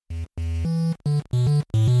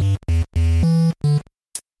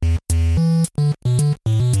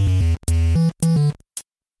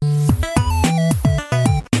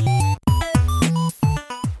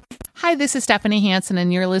this is Stephanie Hansen,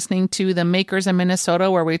 and you're listening to The Makers in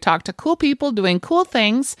Minnesota, where we talk to cool people doing cool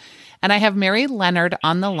things. And I have Mary Leonard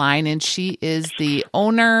on the line, and she is the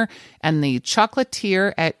owner and the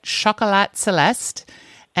chocolatier at Chocolat Celeste.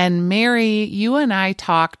 And Mary, you and I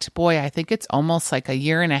talked, boy, I think it's almost like a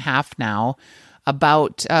year and a half now,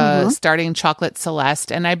 about starting Chocolat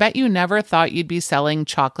Celeste. And I bet you never thought you'd be selling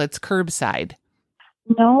chocolates curbside.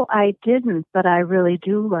 No, I didn't, but I really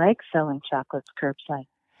do like selling chocolates curbside.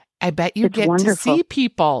 I bet you get to see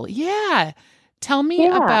people. Yeah. Tell me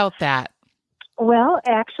about that. Well,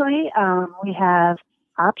 actually, we have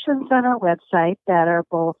options on our website that are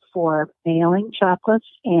both for mailing chocolates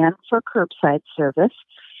and for curbside service.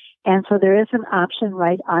 And so there is an option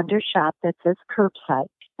right under shop that says curbside.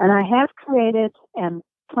 And I have created and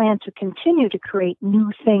plan to continue to create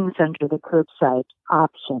new things under the curbside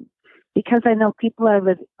option, because I know people are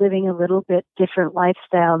living a little bit different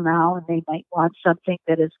lifestyle now, and they might want something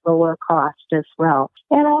that is lower cost as well.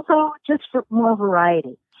 And also just for more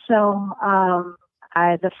variety. So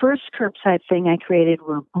the first curbside thing I created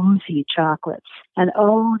were boozy chocolates. And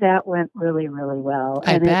that went really, really well.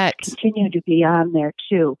 I bet. It continued to be on there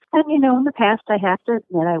too. And in the past, I have to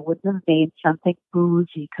admit, I wouldn't have made something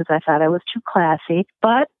boozy because I thought I was too classy.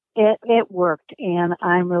 But it worked, and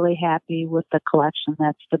I'm really happy with the collection.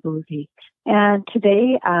 That's the boozy. And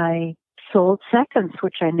today I sold seconds,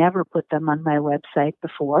 which I never put them on my website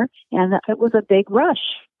before. And it was a big rush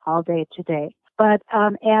all day today. But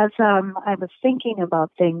as I was thinking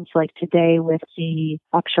about things like today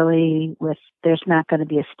there's not going to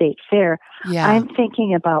be a state fair, I'm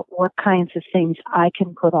thinking about what kinds of things I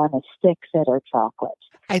can put on a stick that are chocolate.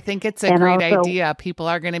 I think it's a great idea. People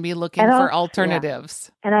are going to be looking for alternatives.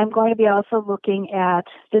 Yeah. And I'm going to be also looking at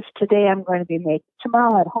this today.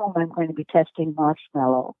 Tomorrow at home, I'm going to be testing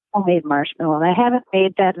homemade marshmallow. And I haven't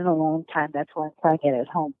made that in a long time. That's why I'm trying it at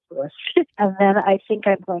home first. And then I think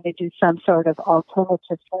I'm going to do some sort of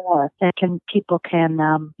alternative more that people can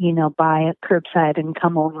buy at curbside and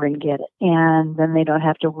come over and get it. And then they don't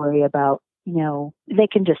have to worry about, they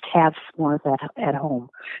can just have s'mores at home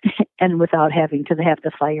and without having to have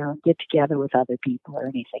the fire and get together with other people or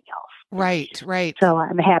anything else. Right. So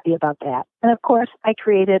I'm happy about that. And of course, I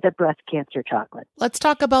created a breast cancer chocolate. Let's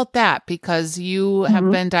talk about that, because you have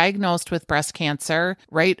been diagnosed with breast cancer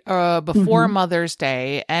right before Mother's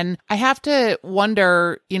Day. And I have to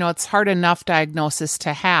wonder, it's hard enough diagnosis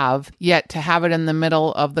to have, yet to have it in the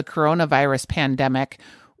middle of the coronavirus pandemic.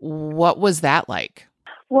 What was that like?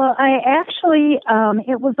 Well, I actually,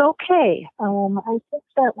 it was okay. I think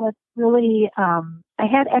that was really, I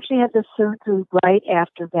had the surgery right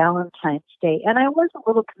after Valentine's Day, and I was a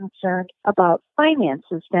little concerned about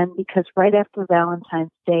finances then, because right after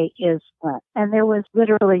Valentine's Day is Lent, and there was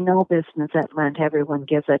literally no business at Lent. Everyone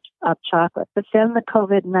gives up chocolate. But then the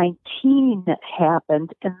COVID-19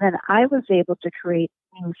 happened, and then I was able to create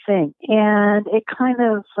a new thing, and it kind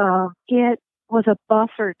of, it was a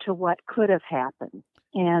buffer to what could have happened.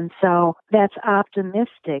 And so that's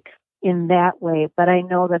optimistic in that way, but I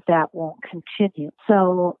know that won't continue.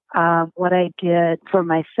 So what I did for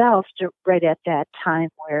myself right at that time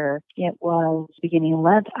where it was beginning of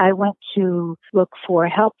Lent, I went to look for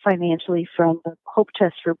help financially from the Hope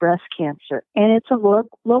Test for Breast Cancer. And it's a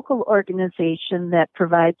local organization that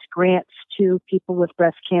provides grants to people with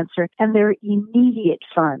breast cancer, and they're immediate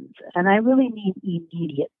funds. And I really mean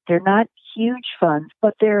immediate. They're not huge funds,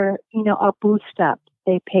 but they're, a boost up.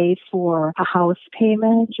 They pay for a house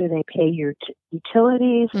payment, or they pay your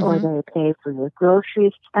utilities, or they pay for your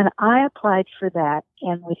groceries. And I applied for that,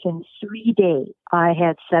 and within 3 days, I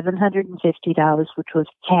had $750, which was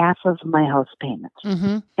half of my house payment.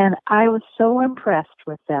 And I was so impressed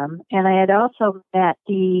with them. And I had also met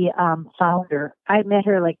the founder. I met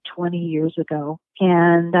her like 20 years ago.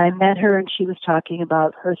 And I met her, and she was talking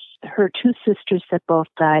about her two sisters that both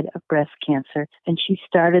died of breast cancer, and she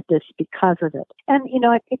started this because of it. And,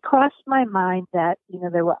 it crossed my mind that,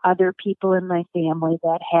 there were other people in my family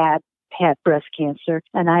that had breast cancer,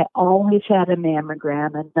 and I always had a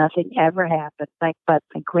mammogram, and nothing ever happened. But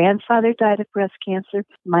my grandfather died of breast cancer,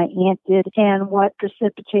 my aunt did, and what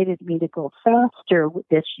precipitated me to go faster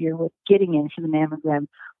this year with getting into the mammogram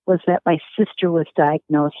was that my sister was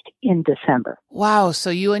diagnosed in December. Wow. So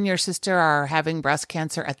you and your sister are having breast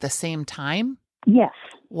cancer at the same time? Yes.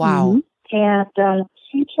 Wow. And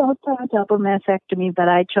she chose to have a double mastectomy, but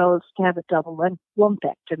I chose to have a double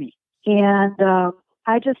lumpectomy. And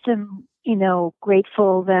I just am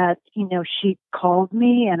grateful that, she called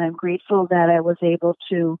me, and I'm grateful that I was able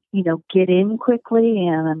to, get in quickly,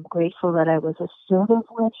 and I'm grateful that I was assertive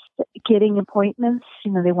with getting appointments.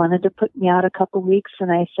 They wanted to put me out a couple weeks,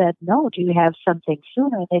 and I said, no, do you have something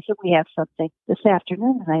sooner? And they said, we have something this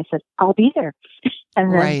afternoon. And I said, I'll be there.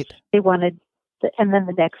 And then Right. and then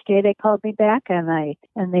the next day they called me back and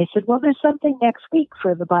they said, well, there's something next week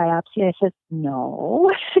for the biopsy. I said, no.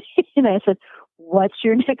 And I said, what's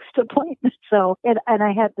your next appointment? So, and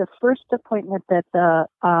I had the first appointment that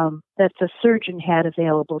the surgeon had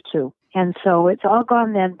available too. And so it's all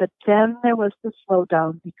gone then, but then there was the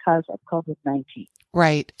slowdown because of COVID-19.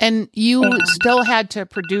 Right. And you still had to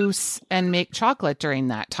produce and make chocolate during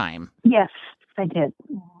that time. Yes, I did.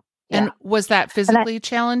 And Yeah. was that physically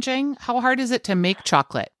challenging? How hard is it to make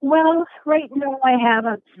chocolate? Well, right now I have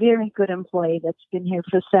a very good employee that's been here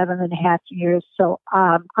for 7.5 years. So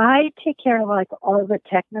I take care of all the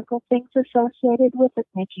technical things associated with it,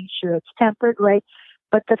 making sure it's tempered right.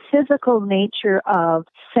 But the physical nature of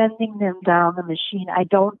sending them down the machine, I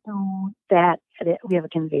don't do that. We have a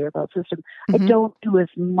conveyor belt system. Mm-hmm. I don't do as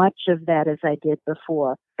much of that as I did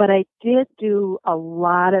before. But I did do a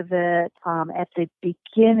lot of it at the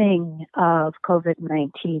beginning of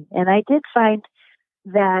COVID-19. And I did find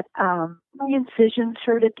that my incisions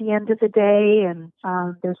hurt at the end of the day. And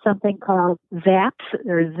there's something called zaps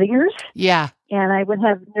or zingers. Yeah. And I would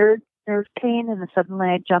have nerve pain, and suddenly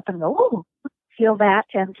I'd jump and go, oh, feel that.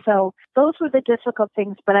 And so those were the difficult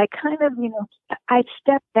things, but I kind of, I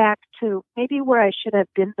stepped back to maybe where I should have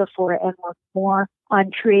been before and worked more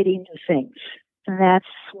on creating new things. And that's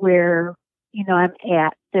where, I'm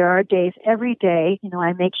at. There are days, every day,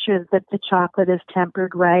 I make sure that the chocolate is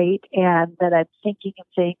tempered right and that I'm thinking of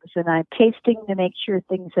things and I'm tasting to make sure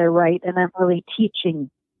things are right. And I'm really teaching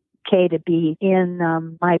Kay to be in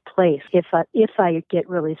my place if I get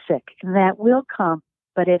really sick. And that will come,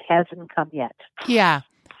 but it hasn't come yet. Yeah.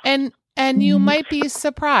 And you might be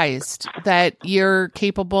surprised that you're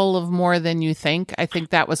capable of more than you think. I think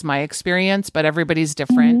that was my experience, but everybody's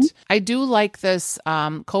different. Mm-hmm. I do like this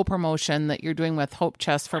co-promotion that you're doing with Hope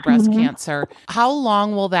Chest for breast cancer. How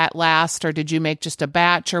long will that last, or did you make just a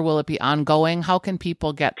batch, or will it be ongoing? How can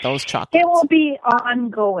people get those chocolates? It will be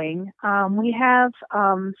ongoing. We have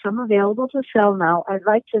some available to sell now. I'd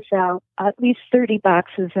like to sell at least 30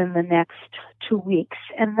 boxes in the next 2 weeks.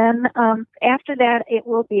 And then after that, it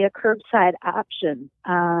will be a curbside option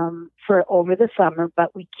for over the summer,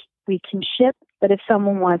 but we can ship. But if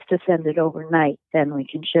someone wants to send it overnight, then we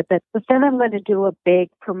can ship it. But then I'm going to do a big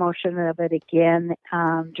promotion of it again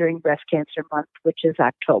during Breast Cancer Month, which is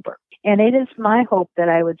October. And it is my hope that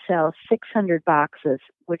I would sell 600 boxes,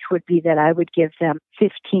 which would be that I would give them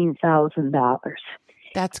 $15,000.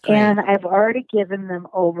 That's great. And I've already given them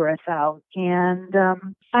over 1,000. And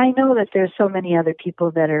I know that there's so many other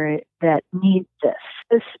people that need this,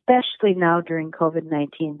 especially now during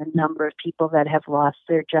COVID-19, the number of people that have lost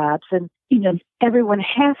their jobs. And, everyone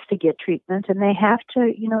has to get treatment, and they have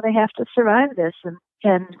to survive this.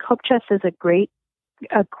 And Hope Chest is a great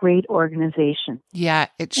organization. Yeah,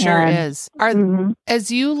 it sure is.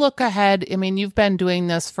 As you look ahead, you've been doing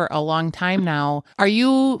this for a long time now. Are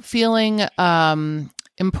you feeling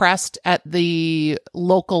impressed at the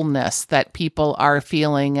localness that people are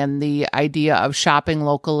feeling, and the idea of shopping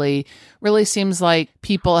locally? Really seems like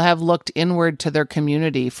people have looked inward to their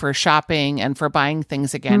community for shopping and for buying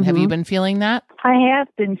things again. Have you been feeling that? I have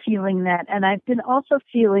been feeling that. And I've been also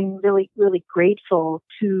feeling really, really grateful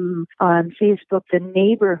to, on Facebook, the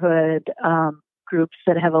neighborhood groups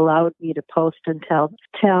that have allowed me to post and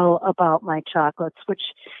tell about my chocolates, which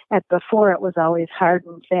before it was always hard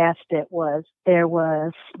and fast. There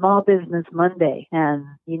was Small Business Monday, and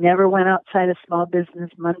you never went outside of Small Business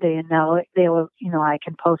Monday, and now I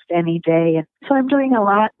can post any day. And so I'm doing a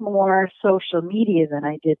lot more social media than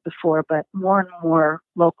I did before, but more and more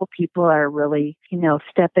local people are really,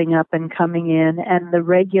 stepping up and coming in, and the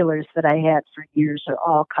regulars that I had for years are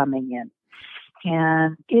all coming in.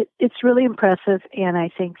 And it's really impressive, and I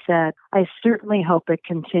think that I certainly hope it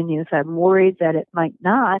continues. I'm worried that it might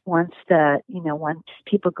not once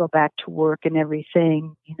people go back to work and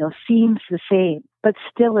everything, seems the same. But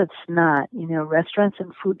still it's not. Restaurants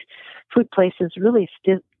and food places really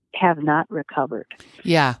still have not recovered.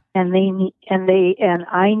 Yeah. And I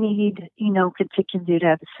need, to continue to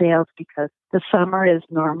have sales, because the summer is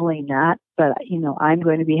normally not, but, I'm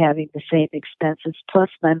going to be having the same expenses plus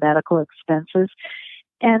my medical expenses.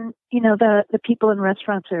 And, the people in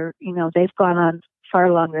restaurants are, they've gone on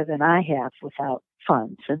far longer than I have without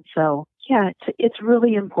funds. And so, yeah, it's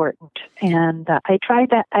really important. And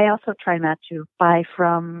I also try not to buy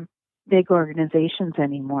from big organizations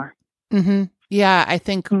anymore. Mm-hmm. Yeah, I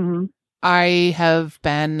think Hmm. I have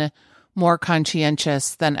been more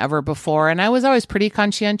conscientious than ever before. And I was always pretty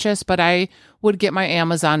conscientious, but I would get my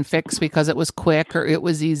Amazon fix because it was quick or it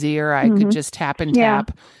was easy or I could Hmm. just tap and Yeah.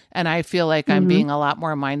 tap. And I feel like I'm Hmm. being a lot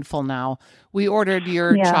more mindful now. We ordered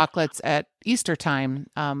your Yeah. chocolates at Easter time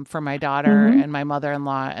for my daughter Hmm. and my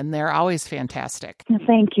mother-in-law, and they're always fantastic.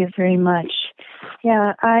 Thank you very much.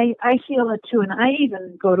 Yeah, I feel it too, and I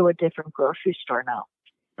even go to a different grocery store now.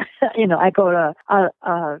 I go to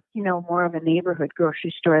more of a neighborhood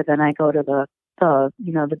grocery store than I go to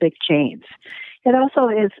the big chains. It also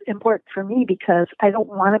is important for me because I don't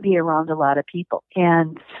want to be around a lot of people.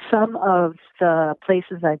 And some of the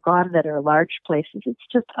places I've gone that are large places, it's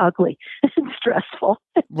just ugly and stressful.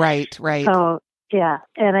 Right. So yeah,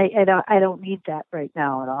 and I don't need that right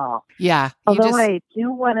now at all. Yeah. Although I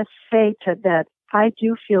do want to say that I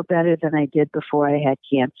do feel better than I did before I had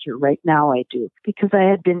cancer. Right now I do, because I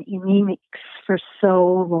had been anemic for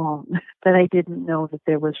so long that I didn't know that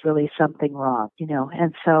there was really something wrong,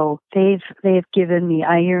 And so they've given me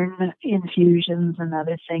iron infusions and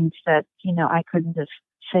other things that, I couldn't just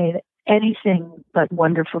say anything but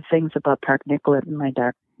wonderful things about Park Nicollet and my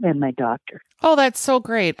doctor. Oh, that's so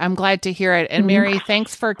great. I'm glad to hear it. And Mary,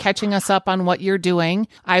 thanks for catching us up on what you're doing.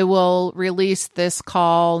 I will release this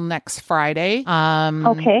call next Friday.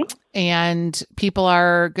 Okay. And people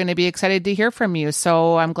are going to be excited to hear from you.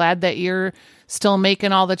 So I'm glad that you're still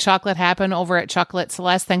making all the chocolate happen over at Chocolate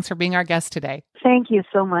Celeste. Thanks for being our guest today. Thank you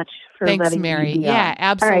so much for Thanks, letting Mary. me be Yeah, on.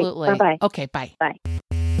 absolutely. All right, bye-bye. Okay, bye. Bye.